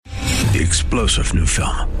the explosive new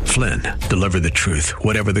film, Flynn, Deliver the Truth,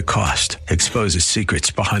 Whatever the Cost, exposes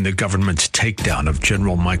secrets behind the government's takedown of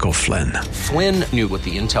General Michael Flynn. Flynn knew what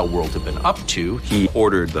the intel world had been up to. He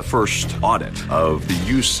ordered the first audit of the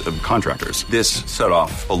use of contractors. This set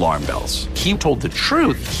off alarm bells. He told the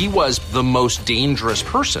truth. He was the most dangerous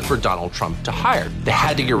person for Donald Trump to hire. They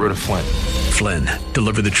had to get rid of Flynn. Flynn,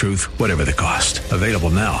 Deliver the Truth, Whatever the Cost. Available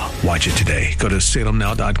now. Watch it today. Go to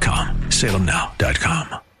salemnow.com.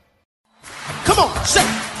 salemnow.com. Come on, say,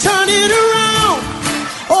 turn it around.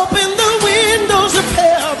 Open the windows of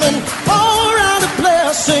heaven. Pour out a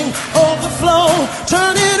blessing, overflow.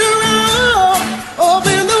 Turn it around.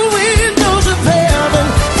 Open the windows of heaven.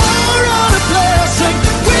 Pour out a blessing.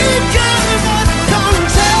 We cannot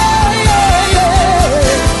contain.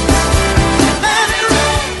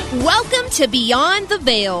 Welcome to Beyond the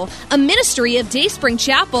Veil, a ministry of Dayspring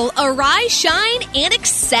Chapel. Arise, shine, and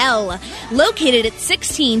excel. Located at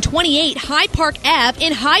 1628 Hyde Park Ave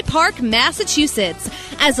in Hyde Park, Massachusetts.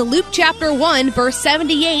 As Luke chapter 1, verse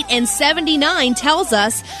 78 and 79 tells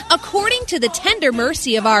us, according to the tender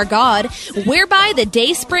mercy of our God, whereby the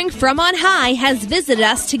dayspring from on high has visited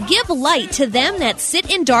us to give light to them that sit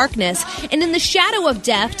in darkness and in the shadow of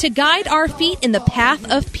death, to guide our feet in the path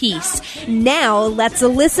of peace. Now, let's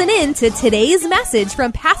listen in to today's message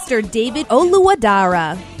from Pastor David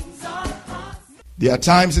Oluwadara. There are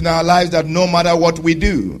times in our lives that no matter what we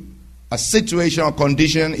do, a situation or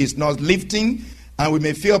condition is not lifting, and we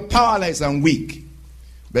may feel powerless and weak.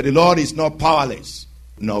 But the Lord is not powerless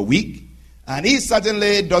nor weak, and He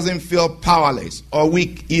certainly doesn't feel powerless or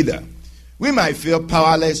weak either. We might feel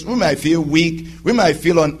powerless, we might feel weak, we might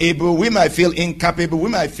feel unable, we might feel incapable, we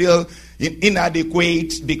might feel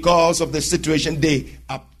inadequate because of the situation. The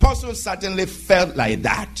apostle certainly felt like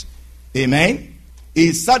that. Amen?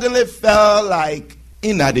 He certainly felt like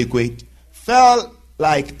inadequate, felt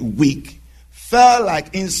like weak, felt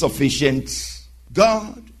like insufficient.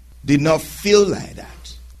 God did not feel like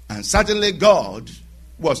that. And certainly God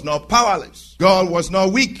was not powerless. God was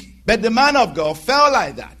not weak. But the man of God felt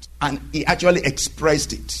like that. And he actually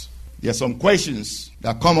expressed it. There are some questions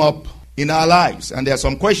that come up in our lives. And there are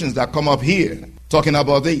some questions that come up here talking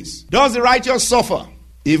about this. Does the righteous suffer?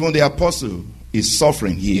 Even the apostle is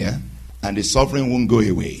suffering here. And the suffering won't go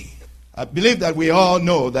away. I believe that we all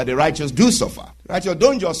know that the righteous do suffer. The righteous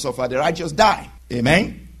don't just suffer, the righteous die.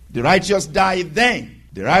 Amen? The righteous die then.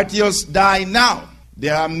 The righteous die now.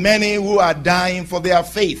 There are many who are dying for their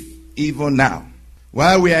faith, even now.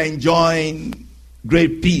 While we are enjoying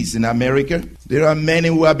great peace in America, there are many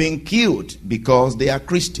who are being killed because they are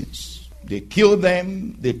Christians. They kill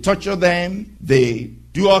them, they torture them, they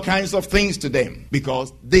do all kinds of things to them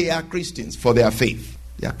because they are Christians for their faith.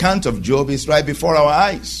 The account of Job is right before our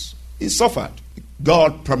eyes. He suffered.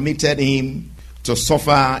 God permitted him to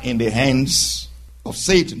suffer in the hands of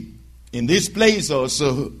Satan. In this place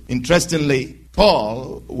also, interestingly,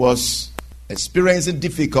 Paul was experiencing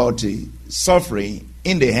difficulty, suffering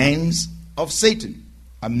in the hands of Satan.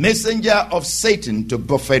 A messenger of Satan to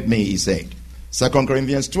buffet me, he said. 2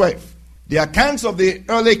 Corinthians 12. The accounts of the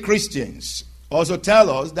early Christians also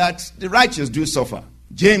tell us that the righteous do suffer.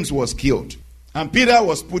 James was killed. And Peter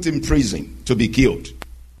was put in prison to be killed.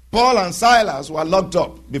 Paul and Silas were locked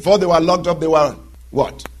up. Before they were locked up, they were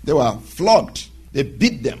what? They were flogged. They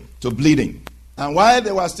beat them to bleeding. And while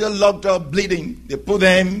they were still locked up bleeding, they put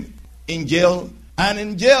them in jail. And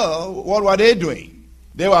in jail, what were they doing?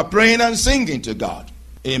 They were praying and singing to God.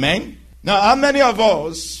 Amen? Now, how many of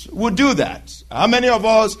us would do that? How many of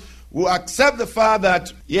us will accept the fact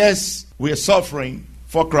that, yes, we are suffering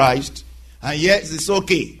for Christ, and yes, it's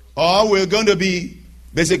okay? Or we're going to be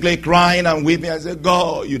basically crying and weeping and say,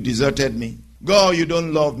 God, you deserted me. God, you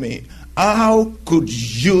don't love me. How could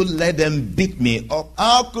you let them beat me up?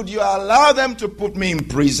 How could you allow them to put me in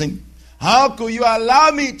prison? How could you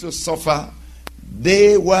allow me to suffer?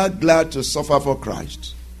 They were glad to suffer for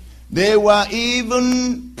Christ. They were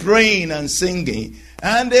even praying and singing.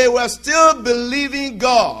 And they were still believing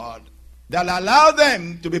God that allowed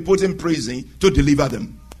them to be put in prison to deliver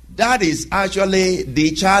them. That is actually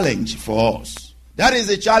the challenge for us. That is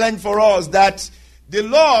the challenge for us, that the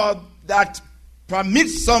Lord that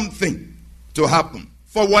permits something to happen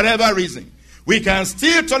for whatever reason, we can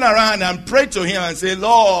still turn around and pray to Him and say,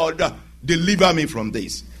 Lord, deliver me from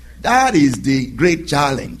this. That is the great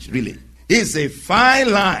challenge, really. It's a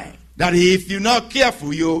fine line that if you're not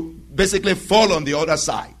careful, you basically fall on the other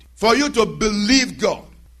side. For you to believe God,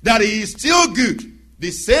 that He is still good. The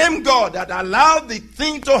same God that allowed the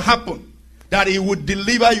thing to happen, that He would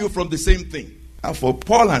deliver you from the same thing. And for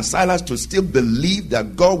Paul and Silas to still believe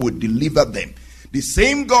that God would deliver them. The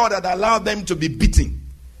same God that allowed them to be beaten,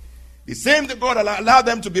 The same God allowed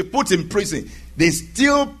them to be put in prison. They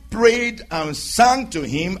still prayed and sang to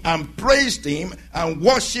him and praised him and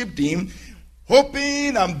worshipped him,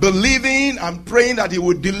 hoping and believing and praying that he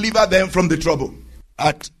would deliver them from the trouble.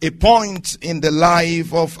 At a point in the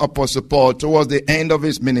life of Apostle Paul, towards the end of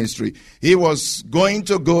his ministry, he was going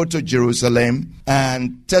to go to Jerusalem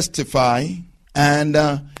and testify. And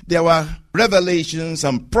there were revelations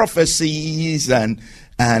and prophecies and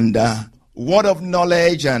word of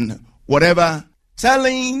knowledge and whatever,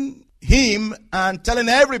 telling him and telling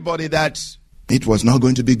everybody that it was not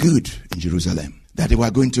going to be good in Jerusalem, that they were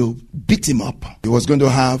going to beat him up. He was going to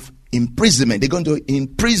have imprisonment. They're going to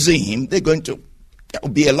imprison him. There will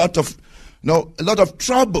be a lot of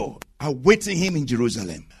trouble awaiting him in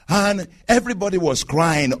Jerusalem. And everybody was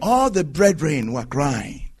crying. All the brethren were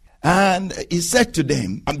crying. And he said to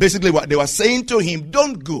them, and basically what they were saying to him,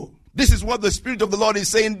 don't go. This is what the Spirit of the Lord is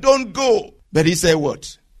saying, don't go. But he said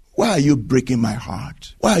what? Why are you breaking my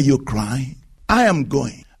heart? Why are you crying? I am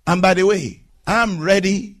going. And by the way, I'm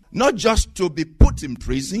ready not just to be put in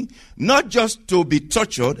prison, not just to be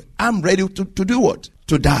tortured. I'm ready to do what?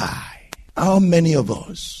 To die. How many of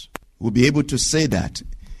us will be able to say that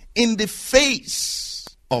in the face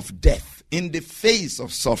of death, in the face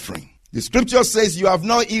of suffering? The scripture says you have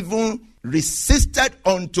not even resisted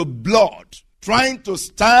unto blood, trying to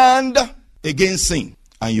stand against sin,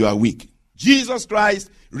 and you are weak. Jesus Christ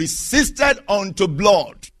resisted unto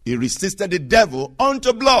blood. He resisted the devil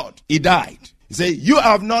unto blood. He died. He said, you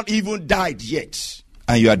have not even died yet,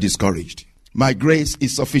 and you are discouraged. My grace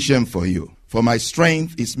is sufficient for you, for my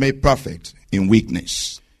strength is made perfect in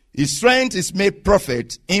weakness. His strength is made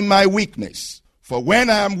perfect in my weakness. For when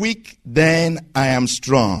I am weak, then I am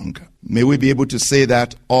strong. May we be able to say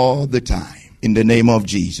that all the time in the name of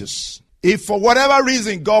Jesus. If for whatever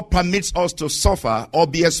reason God permits us to suffer or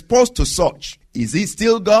be exposed to such, is he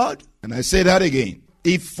still God? And I say that again.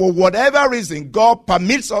 If for whatever reason God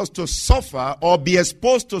permits us to suffer or be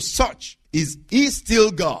exposed to such, is he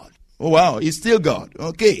still God? Oh wow, he's still God.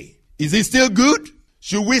 Okay. Is he still good?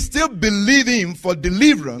 Should we still believe him for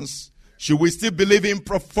deliverance? Should we still believe him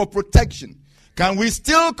for protection? Can we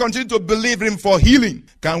still continue to believe him for healing?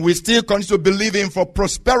 Can we still continue to believe him for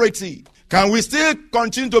prosperity? Can we still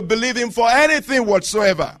continue to believe him for anything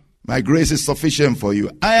whatsoever? My grace is sufficient for you.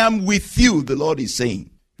 I am with you, the Lord is saying.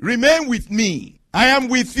 Remain with me. I am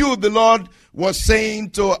with you, the Lord was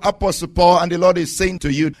saying to Apostle Paul, and the Lord is saying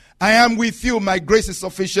to you, I am with you. My grace is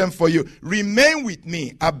sufficient for you. Remain with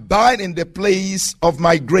me. Abide in the place of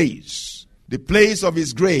my grace. The place of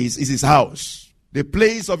his grace is his house. The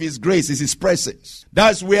place of his grace is his presence.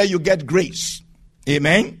 That's where you get grace.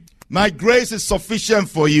 Amen. My grace is sufficient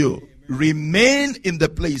for you. Remain in the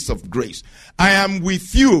place of grace. I am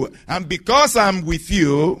with you. And because I'm with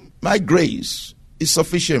you, my grace is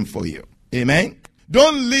sufficient for you. Amen.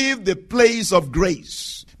 Don't leave the place of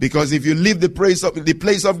grace. Because if you leave the place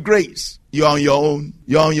of grace, you're on your own.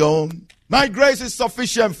 You're on your own. My grace is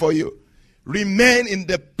sufficient for you. Remain in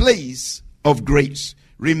the place of grace.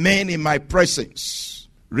 Remain in my presence.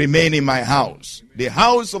 Remain in my house. The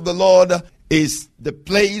house of the Lord is the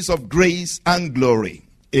place of grace and glory.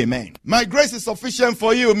 Amen. My grace is sufficient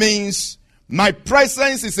for you means my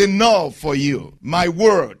presence is enough for you. My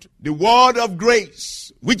word, the word of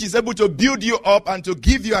grace, which is able to build you up and to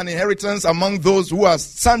give you an inheritance among those who are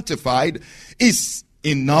sanctified, is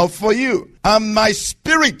enough for you. And my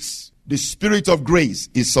spirit, the spirit of grace,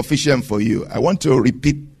 is sufficient for you. I want to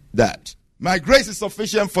repeat that. My grace is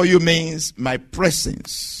sufficient for you means my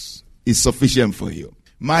presence is sufficient for you.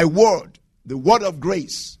 My word, the word of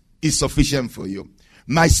grace, is sufficient for you.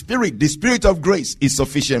 My spirit, the spirit of grace, is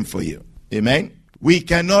sufficient for you. Amen. We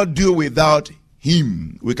cannot do without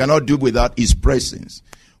him. We cannot do without his presence.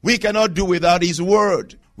 We cannot do without his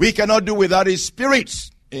word. We cannot do without his spirit.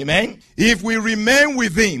 Amen. If we remain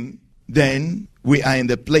with him, then we are in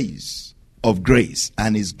the place of grace,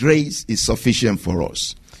 and his grace is sufficient for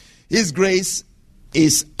us. His grace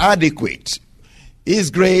is adequate. His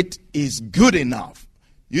grace is good enough.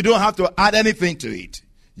 You don't have to add anything to it.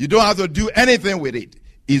 You don't have to do anything with it.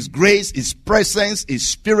 His grace, his presence, his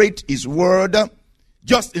spirit, his word,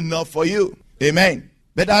 just enough for you. Amen.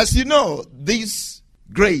 But as you know, this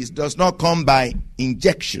grace does not come by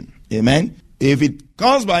injection. Amen. If it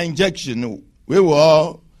comes by injection, we will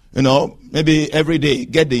all, maybe every day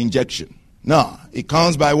get the injection. No, it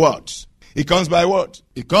comes by what? It comes by what?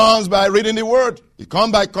 It comes by reading the word. It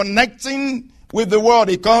comes by connecting with the word.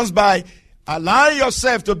 It comes by allowing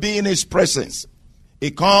yourself to be in his presence.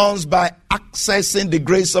 It comes by accessing the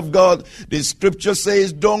grace of God. The scripture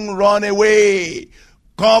says, don't run away.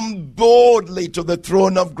 Come boldly to the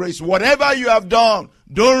throne of grace. Whatever you have done,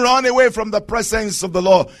 Don't run away from the presence of the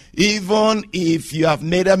Lord. Even if you have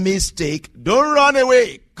made a mistake, don't run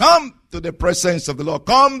away. Come to the presence of the Lord.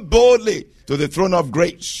 Come boldly to the throne of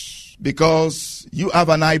grace, because you have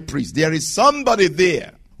an high priest. There is somebody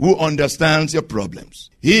there who understands your problems.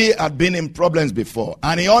 He had been in problems before,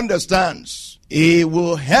 and he understands. He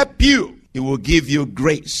will help you. He will give you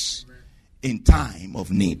grace in time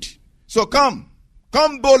of need. So come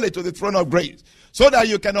boldly to the throne of grace, so that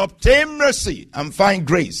you can obtain mercy and find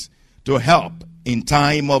grace to help in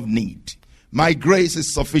time of need. My grace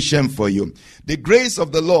is sufficient for you. The grace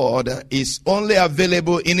of the Lord is only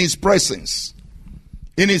available in His presence.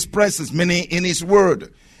 In His presence, meaning in His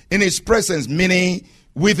word. In His presence, meaning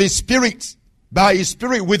with His Spirit. By His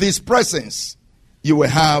Spirit, with His presence, you will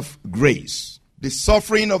have grace. The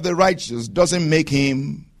suffering of the righteous doesn't make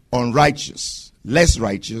him unrighteous, less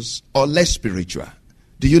righteous, or less spiritual.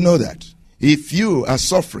 Do you know that? If you are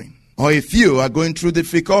suffering, or if you are going through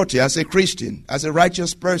difficulty as a Christian, as a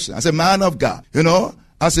righteous person, as a man of God,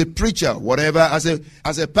 as a preacher, whatever, as a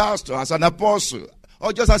pastor, as an apostle,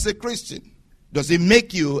 or just as a Christian, does it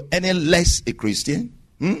make you any less a Christian?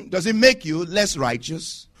 Does it make you less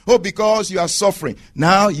righteous? Oh, because you are suffering,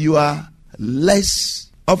 now you are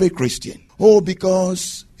less of a Christian. Oh,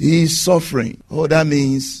 because he is suffering. Oh, that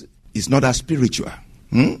means he's not as spiritual.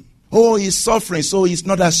 Oh, he's suffering, so he's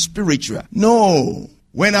not as spiritual. No.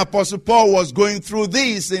 When Apostle Paul was going through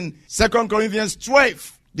this in 2 Corinthians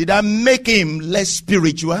 12, did that make him less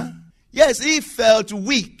spiritual? Yes, he felt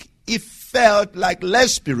weak. He felt like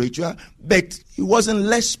less spiritual, but he wasn't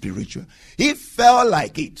less spiritual. He felt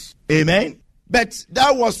like it. Amen? But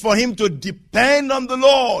that was for him to depend on the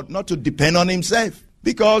Lord, not to depend on himself.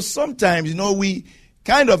 Because sometimes, we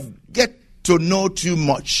kind of get to know too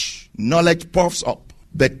much. Knowledge puffs up.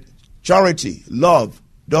 But charity, love,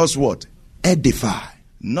 does what? Edify.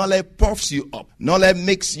 Knowledge puffs you up. Knowledge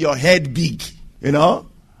makes your head big.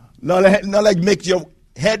 Knowledge makes your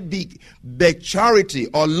head big. But charity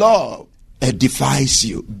or love edifies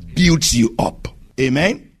you, builds you up.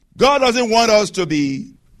 Amen? God doesn't want us to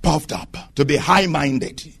be puffed up, to be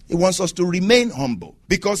high-minded. He wants us to remain humble.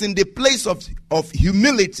 Because in the place of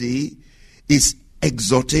humility is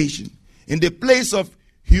exaltation. In the place of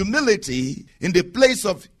humility,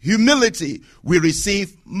 we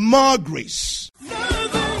receive more grace.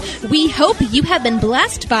 We hope you have been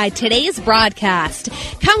blessed by today's broadcast.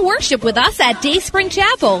 Come worship with us at Dayspring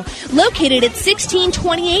Chapel, located at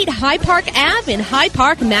 1628 Hyde Park Ave in Hyde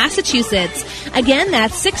Park, Massachusetts. Again,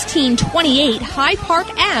 that's 1628 Hyde Park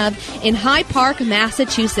Ave in Hyde Park,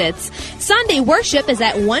 Massachusetts. Sunday worship is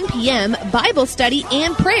at 1 p.m., Bible study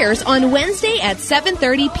and prayers on Wednesday at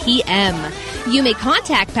 7:30 p.m. You may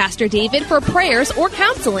contact Pastor David for prayers or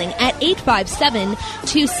counseling at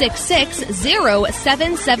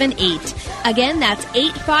 857-266-0778. Again, that's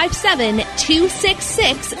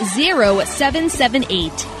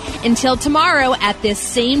 857-266-0778. Until tomorrow at this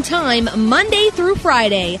same time, Monday through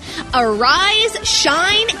Friday, arise,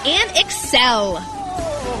 shine, and excel.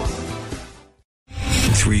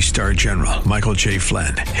 3-star General Michael J.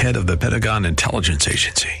 Flynn, head of the Pentagon Intelligence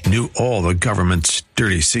Agency, knew all the government's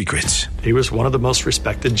dirty secrets. He was one of the most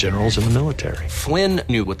respected generals in the military. Flynn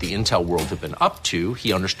knew what the intel world had been up to.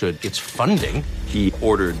 He understood its funding. He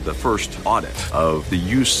ordered the first audit of the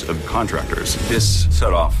use of contractors. This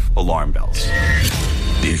set off alarm bells.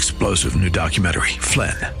 The explosive new documentary,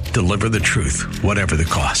 Flynn, Deliver the Truth, Whatever the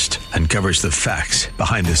Cost, uncovers the facts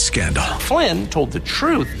behind this scandal. Flynn told the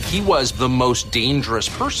truth. He was the most dangerous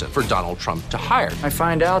person for Donald Trump to hire. I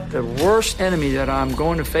find out the worst enemy that I'm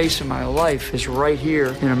going to face in my life is right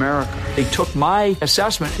here in America. They took my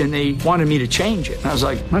assessment and they wanted me to change it. And I was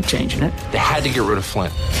like, I'm not changing it. They had to get rid of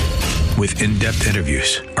Flynn. With in-depth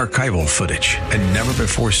interviews, archival footage, and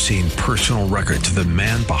never-before-seen personal records of the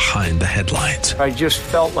man behind the headlines. I just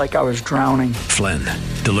felt like I was drowning. Flynn,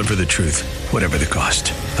 Deliver the Truth, Whatever the Cost.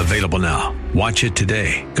 Available now. Watch it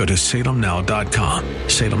today. Go to salemnow.com.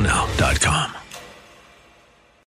 salemnow.com.